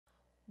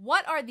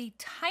What are the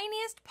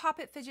tiniest Pop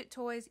It fidget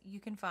toys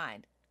you can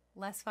find?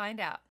 Let's find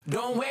out.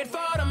 Don't wait for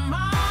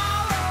tomorrow.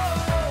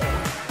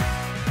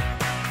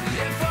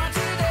 Live for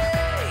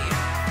today.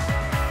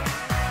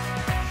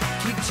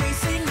 Keep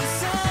chasing the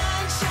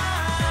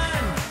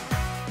sunshine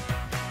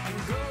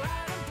and go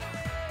out and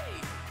play.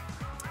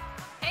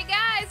 Hey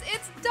guys,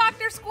 it's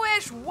Doctor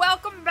Squish.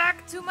 Welcome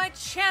back to my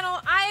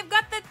channel. I have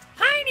got the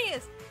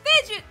tiniest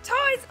fidget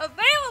toys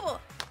available.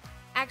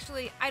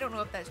 Actually, I don't know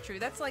if that's true.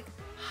 That's like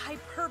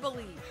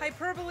hyperbole.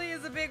 Hyperbole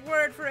is a big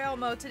word for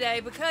Elmo today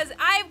because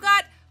I've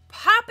got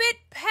Pop It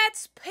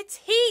Pets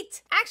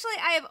Petite. Actually,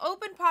 I have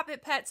opened Pop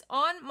It Pets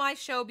on my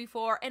show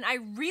before, and I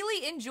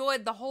really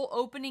enjoyed the whole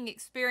opening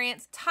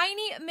experience.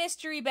 Tiny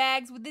mystery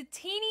bags with the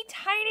teeny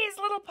tiniest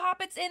little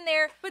Poppets in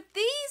there, but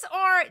these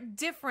are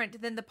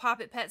different than the Pop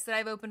It Pets that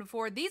I've opened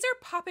before. These are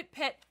Pop It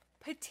Pet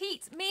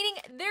Petites, meaning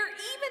they're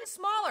even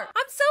smaller.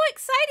 I'm so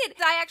excited.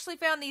 I actually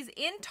found these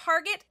in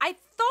Target. I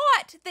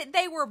thought that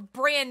they were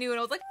brand new, and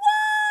I was like, what?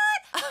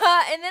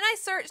 And then I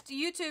searched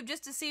YouTube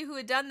just to see who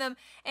had done them,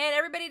 and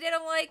everybody did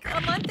them like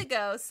a month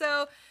ago.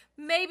 So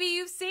maybe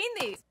you've seen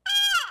these.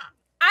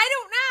 I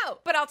don't know,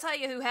 but I'll tell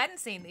you who hadn't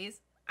seen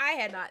these. I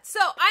had not. So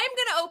I'm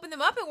gonna open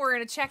them up, and we're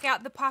gonna check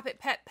out the Pop It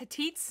Pet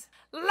Petites.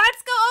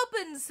 Let's go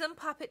open some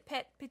Pop It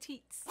Pet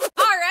Petites.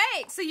 All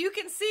right, so you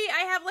can see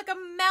I have like a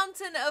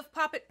mountain of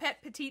Pop It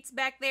Pet Petites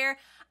back there.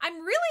 I'm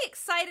really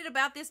excited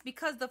about this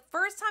because the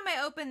first time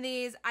I opened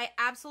these, I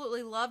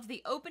absolutely loved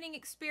the opening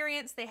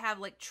experience. They have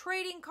like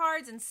trading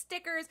cards and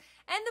stickers,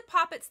 and the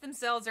Poppets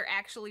themselves are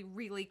actually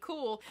really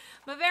cool.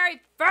 My very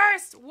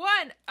first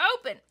one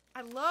open.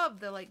 I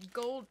love the like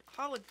gold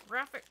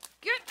holographic.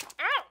 Get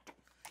out!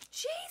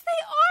 Jeez,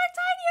 they are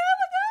tiny. Oh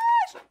my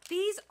gosh!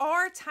 These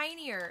are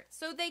tinier.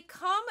 So they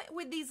come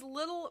with these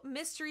little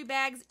mystery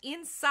bags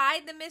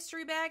inside the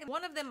mystery bag.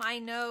 One of them I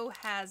know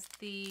has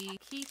the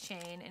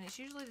keychain, and it's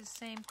usually the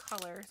same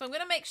color. So I'm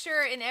gonna make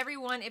sure in every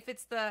one, if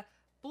it's the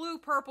blue,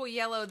 purple,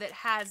 yellow that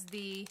has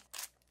the,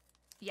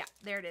 yeah,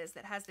 there it is,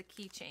 that has the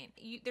keychain.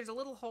 There's a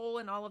little hole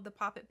in all of the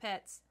Pop It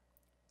Pets.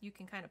 You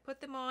can kind of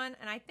put them on,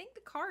 and I think the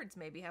cards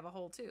maybe have a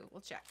hole too.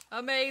 We'll check.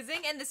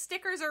 Amazing, and the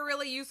stickers are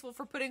really useful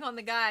for putting on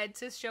the guide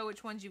to show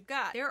which ones you've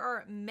got. There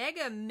are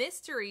mega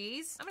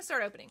mysteries. I'm gonna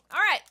start opening.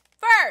 All right,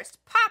 first,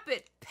 Pop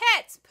It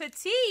Pets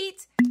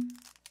Petite.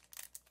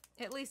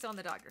 At least on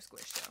the Doctor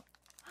Squish show.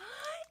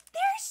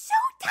 They're so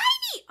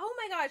tiny! Oh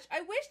my gosh, I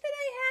wish that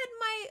I had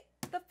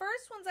the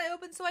first ones I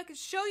opened so I could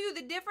show you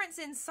the difference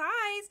in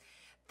size.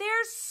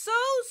 They're so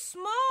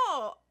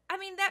small. I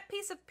mean, that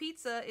piece of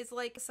pizza is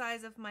like the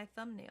size of my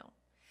thumbnail.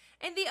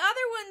 And the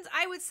other ones,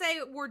 I would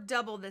say, were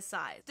double this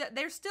size.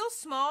 They're still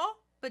small,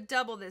 but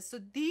double this. So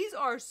these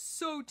are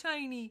so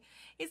tiny.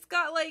 It's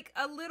got like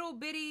a little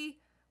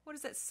bitty, what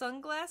is that,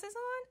 sunglasses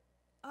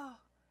on? Oh,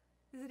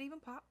 does it even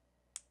pop?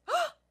 That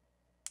little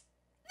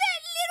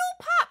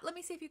pop! Let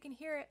me see if you can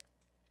hear it.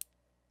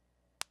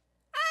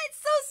 Ah, it's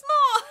so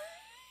small.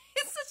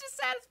 It's such a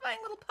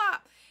satisfying little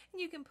pop. And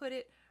you can put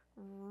it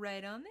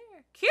right on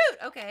there. Cute,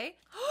 okay. And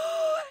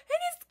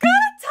it's got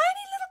a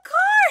tiny little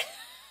card.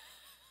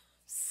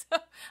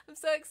 I'm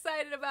so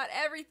excited about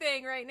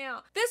everything right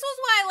now. This was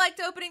why I liked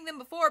opening them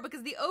before,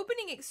 because the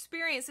opening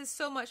experience is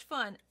so much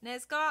fun. And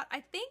it's got, I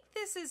think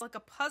this is like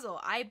a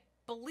puzzle. I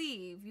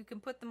believe you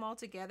can put them all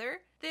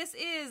together. This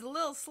is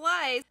Lil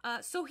Slice.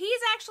 So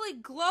he's actually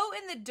glow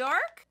in the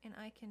dark. And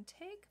I can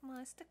take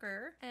my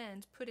sticker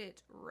and put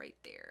it right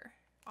there.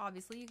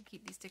 Obviously, you can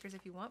keep these stickers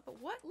if you want, but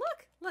what?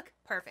 Look,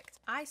 perfect.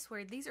 I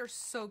swear, these are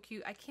so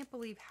cute. I can't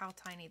believe how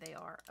tiny they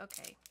are.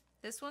 Okay,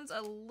 this one's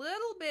a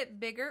little bit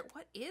bigger.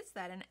 What is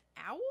that, an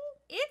owl?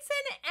 It's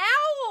an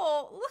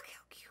owl! Look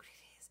how cute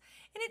it is.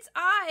 And its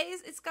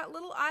eyes, it's got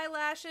little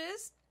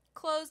eyelashes,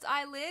 closed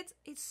eyelids.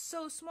 It's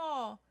so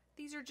small.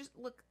 These are just,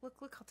 look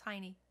how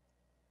tiny.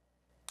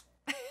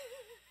 The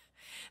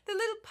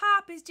little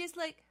pop is just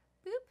like,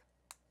 boop.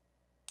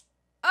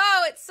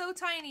 Oh, it's so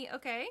tiny.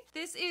 Okay.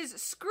 This is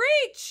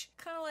Screech.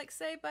 Kind of like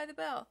Saved by the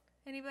Bell.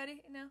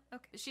 Anybody? No?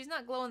 Okay. She's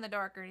not glow in the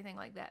dark or anything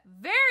like that.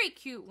 Very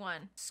cute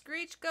one.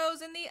 Screech goes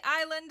in the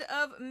island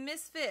of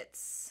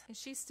misfits. And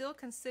she's still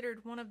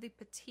considered one of the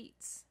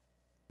petites.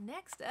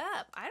 Next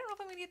up, I don't know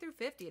if I'm gonna get through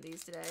 50 of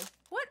these today.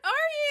 What are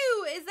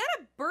you? Is that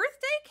a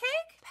birthday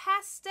cake?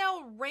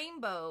 Pastel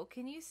rainbow.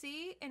 Can you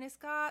see? And it's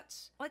got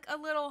like a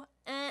little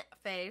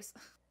face.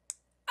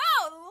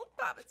 Oh, the little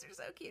poppets are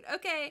so cute.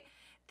 Okay.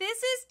 This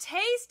is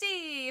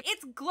tasty.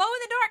 It's glow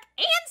in the dark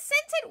and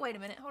scented. Wait a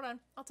minute. Hold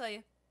on. I'll tell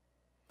you.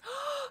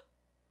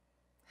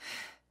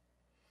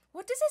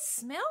 What does it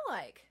smell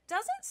like?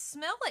 Doesn't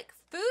smell like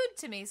food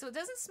to me. So it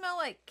doesn't smell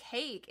like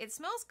cake. It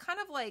smells kind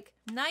of like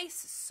nice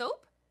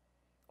soap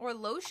or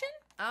lotion.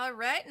 All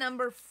right,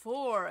 number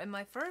 4. And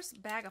my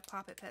first bag of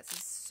Pop It Pets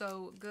is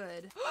so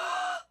good. Look at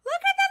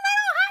the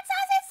little hot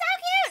sauce. It's so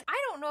cute. I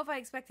don't know if I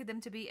expected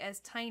them to be as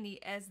tiny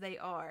as they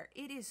are.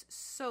 It is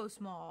so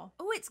small.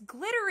 Oh, it's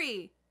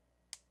glittery.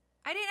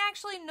 I didn't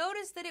actually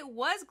notice that it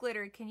was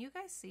glitter. Can you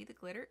guys see the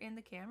glitter in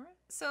the camera?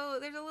 So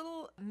there's a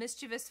little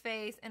mischievous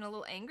face and a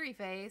little angry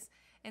face.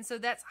 And so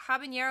that's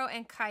habanero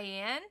and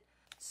cayenne.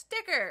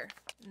 sticker.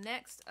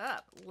 Next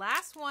up,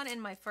 last one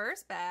in my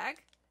first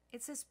bag.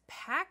 It says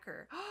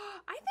Packer.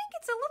 I think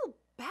it's a little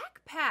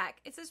backpack.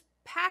 It says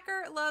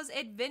Packer loves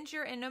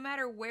adventure, and no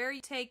matter where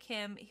you take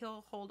him,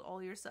 he'll hold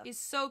all your stuff. He's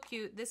so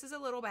cute. This is a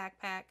little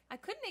backpack. I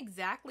couldn't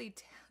exactly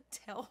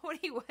tell what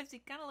he was. He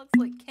kind of looks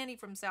like Kenny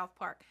from South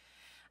Park.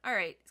 All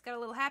right, it's got a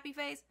little happy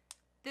face.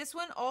 This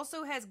one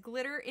also has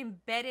glitter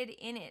embedded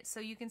in it, so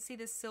you can see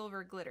the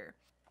silver glitter.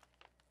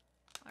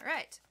 All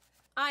right.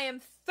 I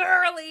am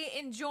thoroughly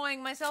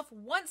enjoying myself.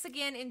 Once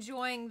again,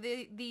 enjoying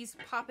these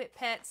Poppet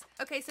Pets.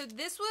 Okay, so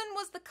this one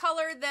was the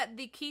color that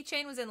the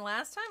keychain was in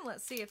last time.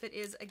 Let's see if it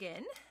is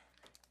again.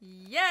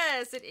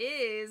 Yes, it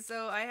is.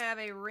 So I have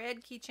a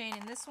red keychain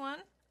in this one.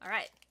 All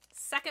right,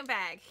 second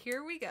bag.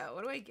 Here we go.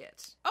 What do I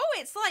get? Oh,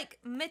 it's like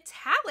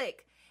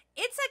metallic.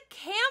 It's a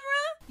camera.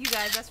 You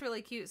guys, that's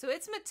really cute. So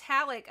it's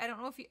metallic. I don't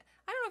know if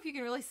you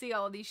can really see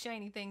all of these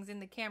shiny things in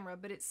the camera,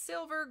 but it's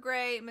silver,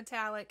 gray,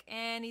 metallic,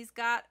 and he's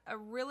got a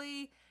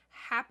really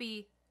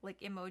happy like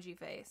emoji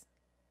face.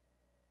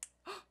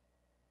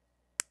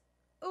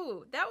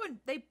 Ooh, that one,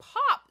 they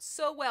pop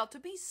so well. To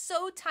be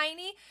so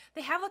tiny,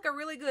 they have like a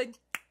really good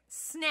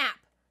snap.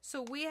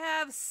 So we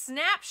have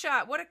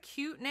Snapshot. What a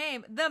cute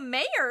name. The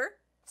mayor.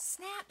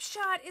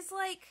 Snapshot is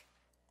like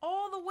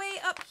all the way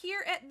up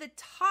here at the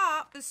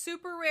top. The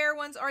super rare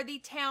ones are the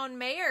town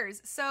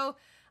mayors. So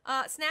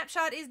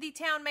Snapshot is the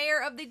town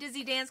mayor of the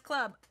Dizzy Dance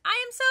Club.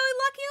 I am so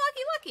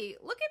lucky.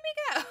 Look at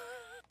me go.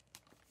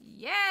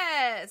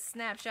 Yes,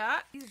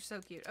 Snapshot. These are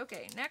so cute.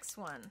 Okay, next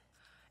one.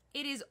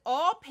 It is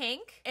all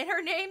pink, and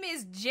her name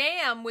is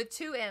Jam with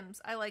 2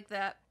 M's. I like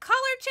that. Color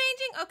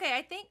changing? Okay,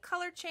 I think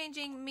color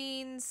changing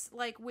means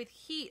like with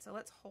heat. So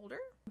let's hold her.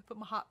 Put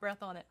my hot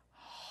breath on it.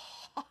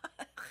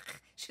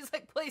 She's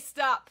like, please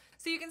stop.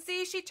 So you can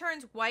see she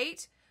turns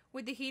white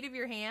with the heat of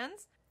your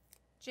hands.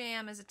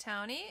 Jam is a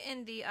townie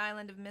in the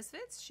Island of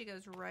Misfits. She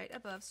goes right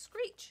above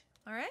Screech.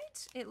 All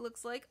right, it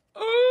looks like,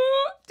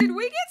 oh, did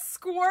we get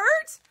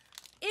Squirt?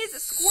 Is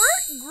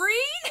Squirt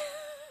green?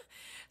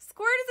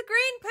 Squirt is a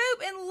green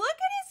poop, and look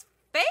at his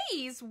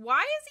face.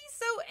 Why is he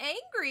so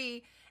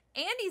angry?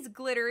 And he's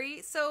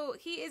glittery, so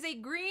he is a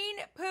green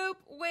poop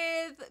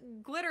with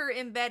glitter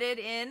embedded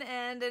in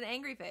and an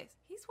angry face.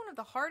 He's one of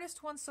the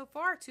hardest ones so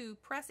far to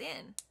press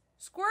in.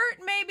 Squirt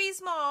may be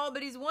small,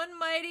 but he's one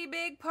mighty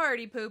big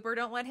party pooper.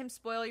 Don't let him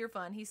spoil your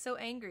fun. He's so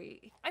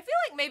angry. I feel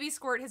like maybe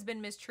Squirt has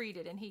been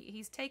mistreated, and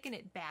he's taken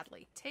it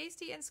badly.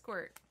 Tasty and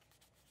Squirt.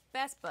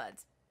 Best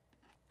buds.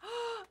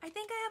 I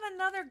think I have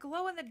another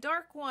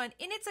glow-in-the-dark one,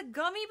 and it's a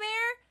gummy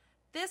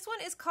bear. This one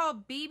is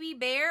called BB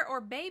Bear or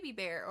Baby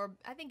Bear, or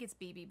I think it's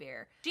BB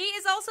Bear. She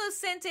is also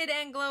scented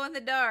and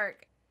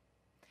glow-in-the-dark.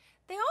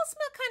 They all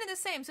smell kind of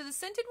the same, so the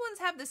scented ones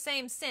have the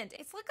same scent.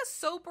 It's like a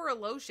soap or a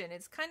lotion.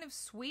 It's kind of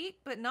sweet,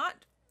 but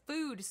not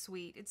food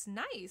sweet. It's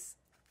nice.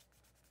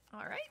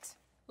 All right.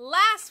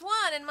 Last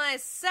one in my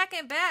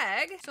second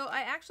bag. So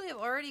I actually have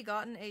already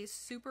gotten a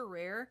super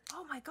rare.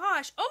 Oh my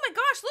gosh,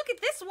 look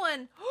at this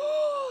one.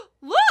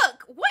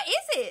 Look, what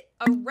is it?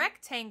 A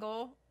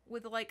rectangle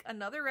with like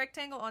another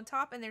rectangle on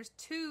top, and there's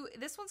 2.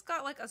 This one's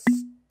got like a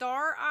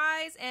star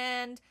eyes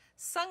and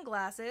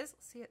sunglasses.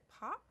 See it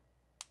pop?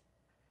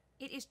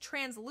 It is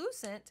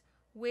translucent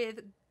with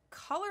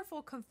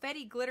colorful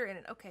confetti glitter in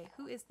it. Okay,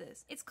 who is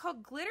this? It's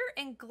called Glitter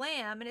and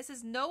Glam, and it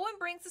says, no one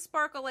brings the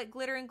sparkle like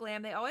Glitter and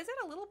Glam. They always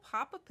add a little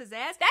pop of pizzazz.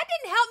 That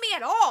didn't help me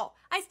at all.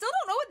 I still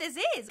don't know what this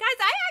is. Guys,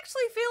 I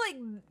actually feel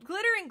like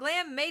Glitter and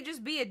Glam may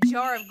just be a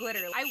jar of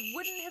glitter. I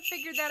wouldn't have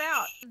figured that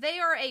out. They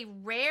are a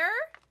rare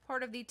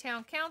part of the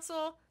town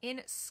council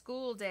in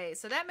School Days.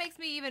 So that makes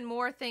me even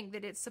more think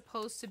that it's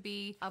supposed to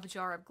be a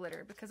jar of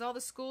glitter, because all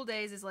the School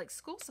Days is like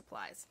school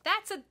supplies.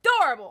 That's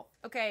adorable.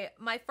 Okay,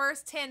 my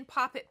first 10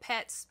 Poppet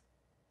Pets.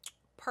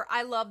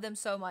 I love them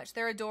so much.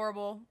 They're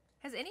adorable.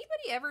 Has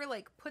anybody ever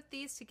like put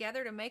these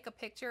together to make a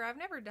picture? I've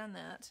never done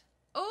that.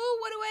 Oh,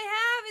 what do I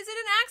have? Is it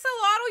an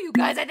axolotl? You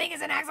guys, I think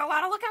it's an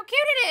axolotl. Look how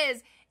cute it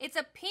is. It's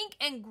a pink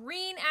and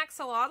green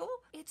axolotl.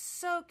 It's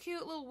so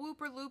cute, little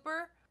whooper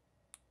looper.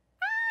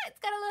 Ah, it's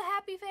got a little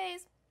happy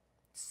face.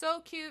 So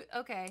cute.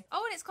 Okay.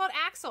 Oh, and it's called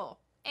Axel.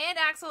 And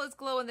Axel is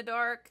glow in the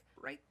dark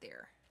right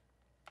there.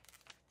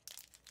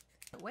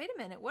 Wait a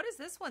minute. What is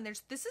this one?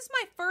 This is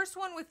my first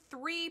one with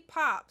 3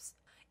 pops.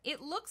 It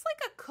looks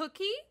like a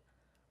cookie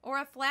or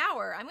a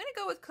flower. I'm going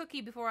to go with cookie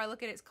before I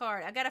look at its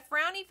card. I got a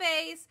frowny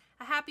face,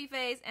 a happy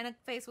face, and a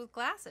face with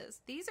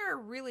glasses. These are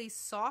really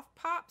soft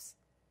pops.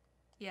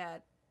 Yeah,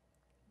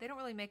 they don't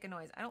really make a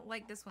noise. I don't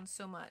like this one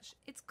so much.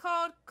 It's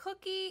called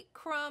Cookie,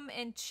 Crumb,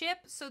 and Chip.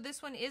 So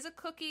this one is a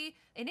cookie,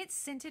 and it's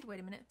scented. Wait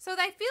a minute. So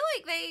I feel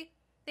like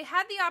they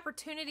had the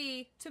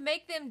opportunity to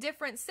make them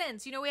different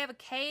scents. You know, we have a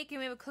cake and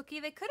we have a cookie.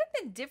 They could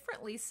have been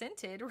differently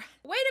scented. Wait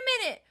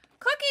a minute.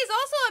 Cookie is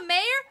also a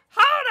mayor?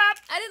 Hold up!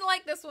 I didn't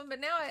like this one, but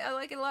now I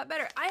like it a lot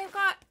better. I have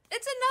got,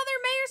 it's another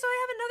mayor, so I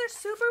have another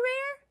super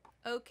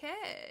rare?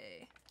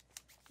 Okay.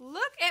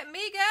 Look at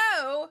me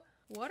go!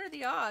 What are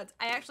the odds?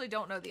 I actually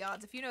don't know the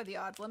odds. If you know the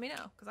odds, let me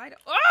know, because I don't.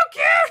 Oh,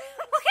 cute!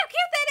 Look how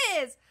cute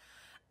that is!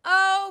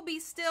 Oh, be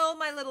still,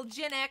 my little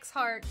Gen X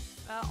heart.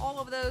 All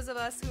of those of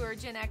us who are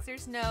Gen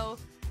Xers know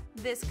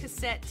this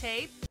cassette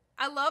tape.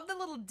 I love the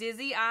little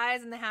dizzy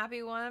eyes and the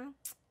happy one.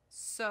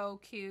 So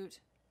cute.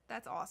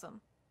 That's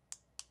awesome.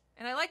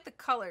 And I like the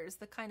colors,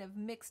 the kind of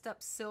mixed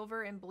up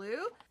silver and blue.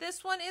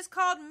 This one is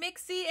called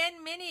Mixie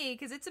and Minnie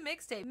because it's a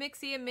mixtape.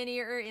 Mixie and Minnie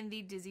are in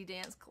the Dizzy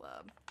Dance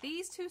Club.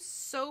 These two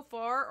so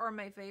far are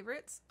my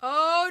favorites.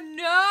 Oh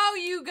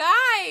no, you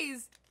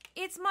guys!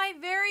 It's my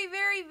very,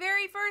 very,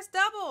 very first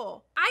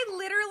double. I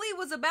literally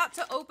was about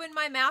to open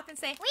my mouth and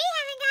say, we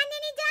haven't gotten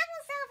any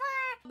doubles so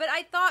far. But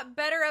I thought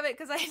better of it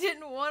because I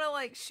didn't want to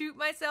like shoot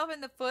myself in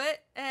the foot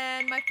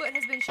and my foot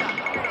has been shot.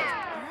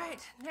 All right,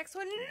 next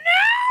one. No,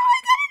 I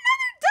got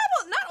another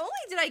double. Not only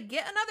did I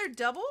get another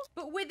double,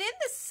 but within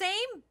the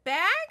same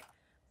bag,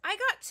 I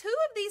got 2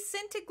 of these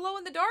scented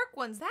glow-in-the-dark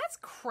ones. That's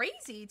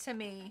crazy to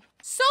me.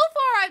 So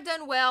far, I've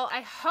done well. I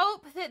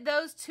hope that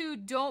those 2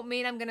 don't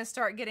mean I'm going to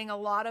start getting a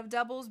lot of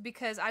doubles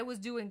because I was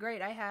doing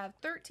great. I have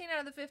 13 out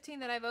of the 15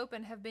 that I've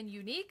opened have been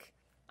unique.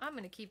 I'm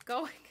going to keep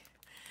going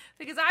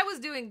because I was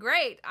doing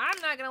great.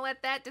 I'm not going to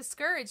let that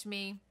discourage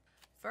me.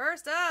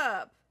 First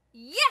up.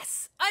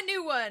 Yes, a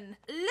new one.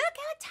 Look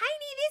how tiny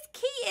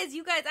this key is,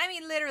 you guys. I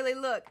mean, literally,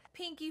 look.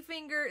 Pinky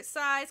finger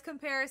size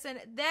comparison.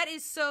 That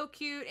is so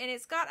cute, and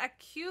it's got a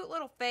cute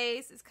little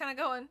face. It's kind of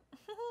going.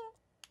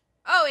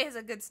 Oh, it has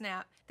a good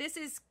snap. This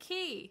is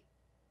Key.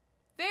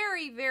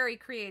 Very, very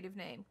creative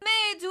name.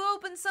 Made to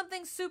open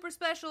something super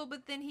special,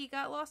 but then he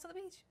got lost on the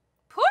beach.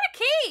 Poor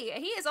Key.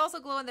 He is also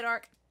glow in the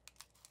dark.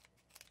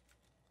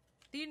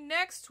 The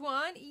next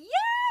one. Yay!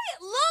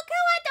 Look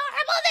how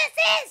adorable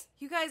this is!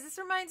 You guys, this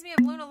reminds me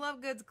of Luna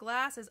Lovegood's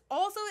glasses.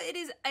 Also, it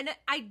is an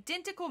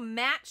identical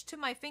match to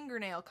my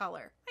fingernail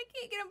color. I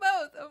can't get them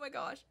both. Oh my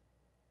gosh.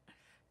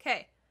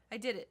 Okay, I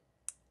did it.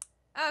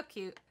 Oh,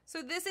 cute.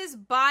 So this is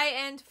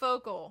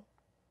bifocal.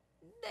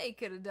 They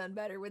could have done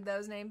better with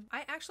those names.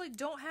 I actually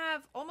don't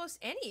have almost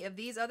any of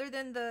these other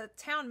than the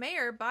town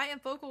mayor.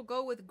 Bifocal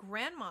go with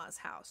grandma's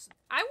house.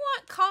 I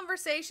want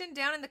conversation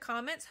down in the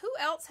comments. Who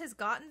else has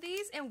gotten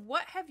these and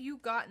what have you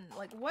gotten?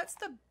 Like, what's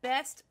the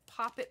best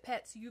Poppet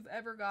Pets you've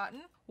ever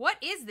gotten? What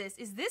is this?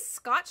 Is this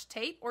Scotch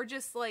tape or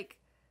just like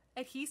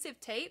adhesive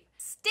tape?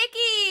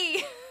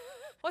 Sticky!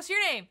 What's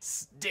your name?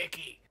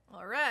 Sticky.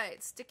 All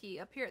right,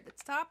 Sticky up here at the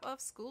top of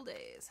School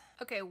Days.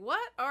 Okay,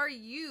 what are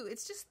you?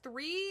 It's just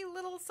 3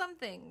 little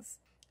somethings.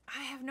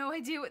 I have no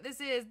idea what this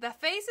is. The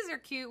faces are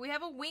cute. We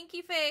have a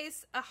winky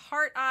face, a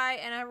heart eye,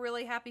 and a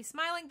really happy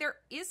smiling. There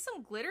is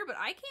some glitter, but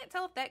I can't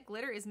tell if that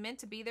glitter is meant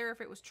to be there or if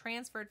it was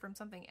transferred from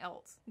something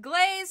else.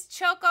 Glaze,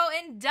 Choco,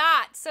 and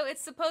Dot. So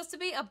it's supposed to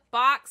be a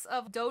box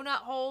of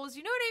donut holes.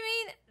 You know what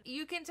I mean?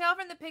 You can tell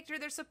from the picture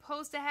they're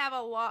supposed to have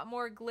a lot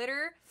more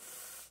glitter.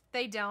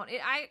 They don't.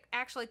 I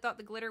actually thought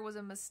the glitter was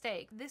a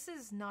mistake. This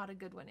is not a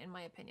good one in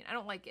my opinion. I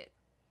don't like it.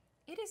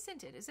 It is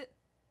scented, is it?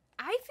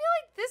 I feel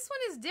like this one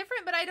is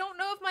different, but I don't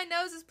know if my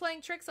nose is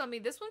playing tricks on me.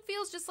 This one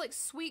feels just like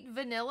sweet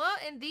vanilla,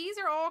 and these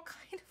are all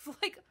kind of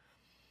like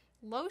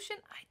lotion.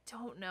 I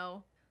don't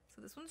know.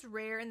 So this one's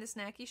rare in the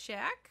Snacky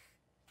Shack.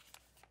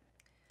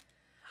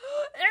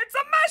 It's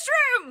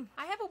a mushroom!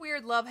 I have a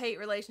weird love-hate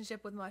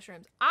relationship with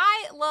mushrooms.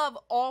 I love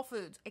all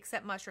foods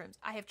except mushrooms.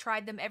 I have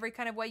tried them every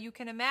kind of way you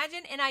can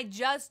imagine, and I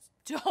just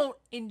don't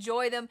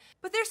enjoy them.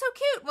 But they're so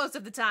cute most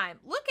of the time.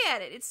 Look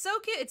at it. It's so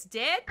cute. It's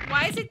dead?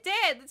 Why is it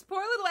dead? This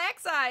poor little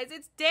X eyes.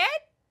 It's dead?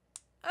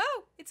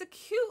 Oh, it's a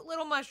cute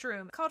little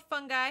mushroom called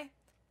fungi.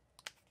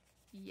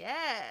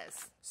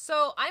 Yes.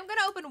 So I'm going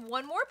to open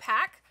one more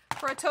pack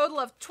for a total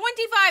of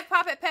 25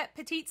 Poppet Pet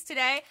Petites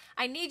today.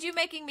 I need you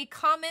making me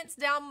comments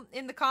down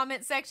in the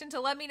comment section to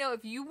let me know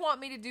if you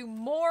want me to do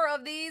more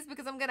of these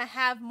because I'm going to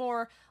have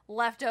more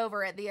left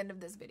over at the end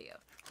of this video.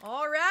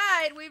 All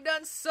right, we've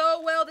done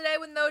so well today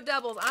with no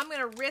doubles. I'm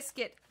going to risk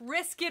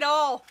it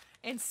all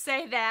and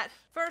say that.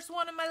 First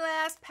one in my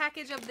last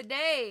package of the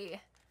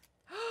day.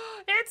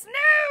 It's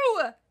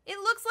new! It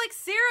looks like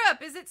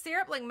syrup. Is it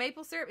syrup, like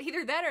maple syrup?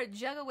 Either that or a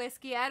jug of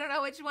whiskey. I don't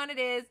know which one it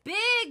is.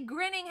 Big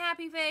grinning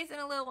happy face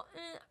and a little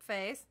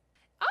face.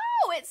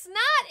 Oh, it's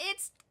not.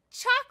 It's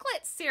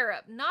chocolate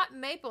syrup, not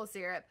maple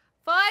syrup.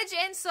 Fudge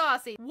and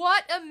saucy.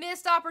 What a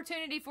missed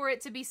opportunity for it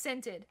to be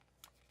scented.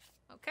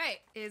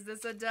 Okay, is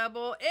this a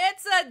double?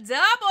 It's a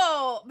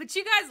double! But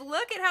you guys,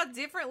 look at how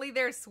differently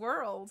they're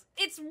swirled.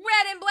 It's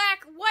red and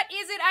black. What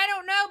is it? I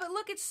don't know, but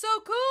look, it's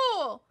so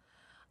cool.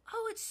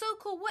 Oh, it's so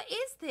cool. What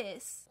is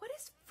this? What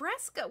is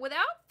Fresca?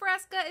 Without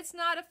Fresca, it's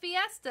not a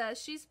fiesta.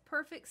 She's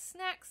perfect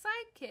snack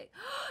sidekick.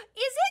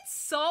 Is it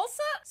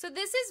salsa? So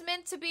this is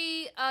meant to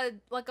be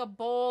like a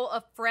bowl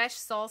of fresh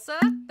salsa.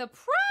 The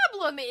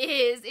problem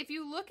is, if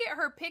you look at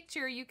her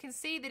picture, you can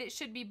see that it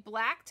should be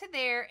black to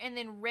there and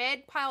then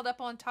red piled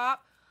up on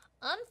top.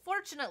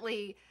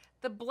 Unfortunately,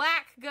 the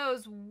black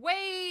goes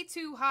way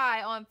too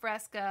high on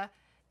Fresca,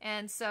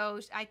 and so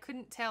I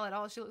couldn't tell at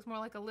all. She looks more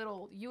like a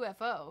little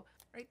UFO.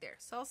 Right there,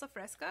 salsa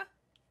fresca.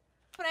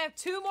 But I have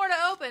 2 more to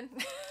open.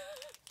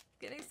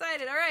 Getting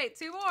excited. All right,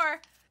 2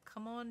 more.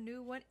 Come on,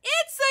 new one.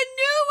 It's a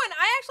new one!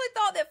 I actually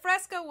thought that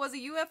Fresco was a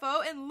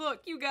UFO, and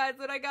look, you guys,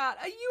 what I got.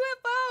 A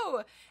UFO!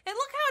 And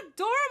look how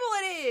adorable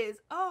it is!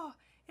 Oh,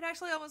 it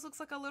actually almost looks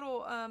like a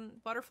little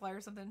butterfly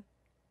or something.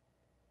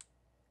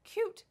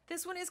 Cute.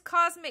 This one is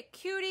Cosmic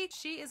Cutie.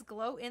 She is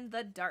glow in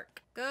the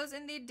dark. Goes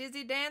in the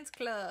Dizzy Dance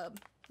Club.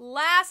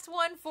 Last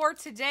one for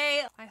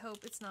today. I hope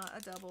it's not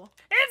a double.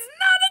 It's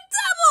not a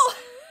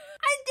double!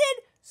 I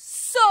did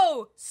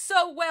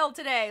so well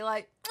today.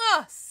 Like,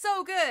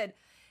 so good.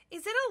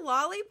 Is it a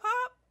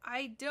lollipop?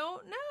 I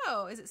don't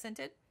know. Is it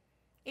scented?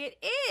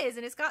 It is,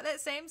 and it's got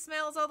that same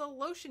smell as all the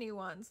lotiony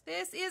ones.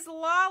 This is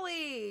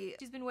Lolly.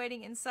 She's been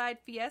waiting inside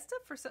Fiesta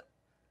for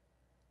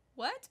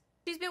What?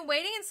 She's been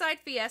waiting inside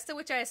Fiesta,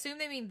 which I assume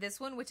they mean this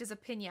one, which is a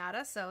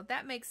piñata, so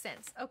that makes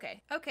sense.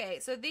 Okay,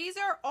 so these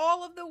are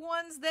all of the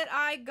ones that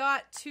I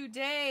got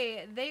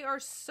today. They are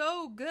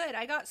so good.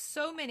 I got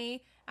so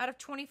many. Out of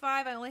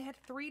 25, I only had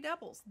 3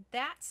 doubles.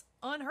 That's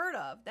unheard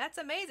of. That's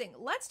amazing.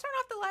 Let's turn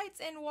off the lights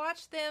and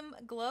watch them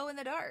glow in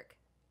the dark.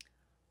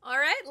 All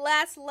right,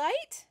 last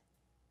light.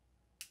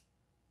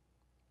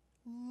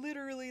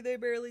 Literally, they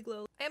barely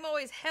glow. I'm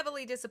always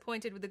heavily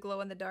disappointed with the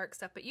glow in the dark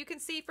stuff, but you can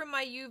see from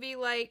my UV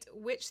light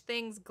which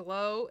things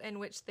glow and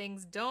which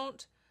things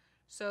don't.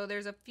 So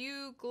there's a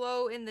few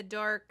glow in the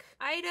dark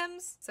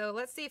items. So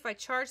let's see if I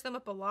charge them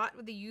up a lot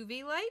with the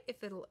UV light,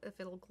 if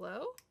it'll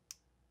glow.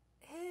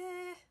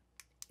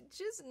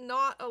 Just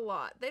not a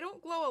lot. They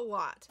don't glow a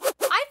lot. I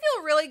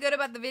feel really good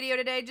about the video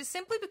today just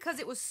simply because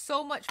it was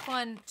so much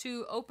fun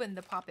to open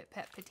the Pop It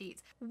Pet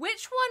Petites.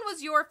 Which one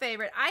was your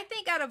favorite? I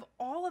think out of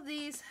all of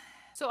these,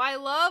 so I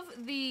love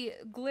the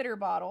glitter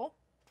bottle,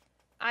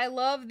 I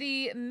love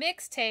the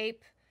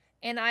mixtape,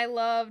 and I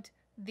loved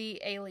the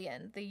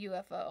alien, the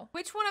UFO.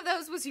 Which one of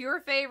those was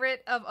your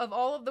favorite of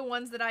all of the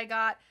ones that I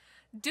got?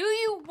 Do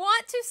you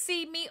want to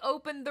see me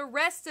open the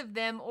rest of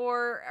them,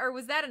 or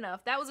was that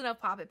enough? That was enough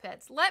Pop It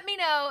Pets. Let me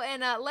know,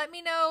 and let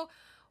me know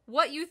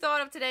what you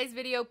thought of today's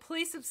video.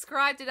 Please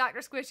subscribe to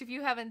Dr. Squish if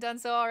you haven't done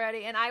so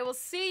already, and I will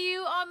see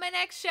you on my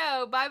next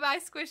show. Bye-bye,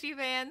 Squishy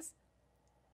fans.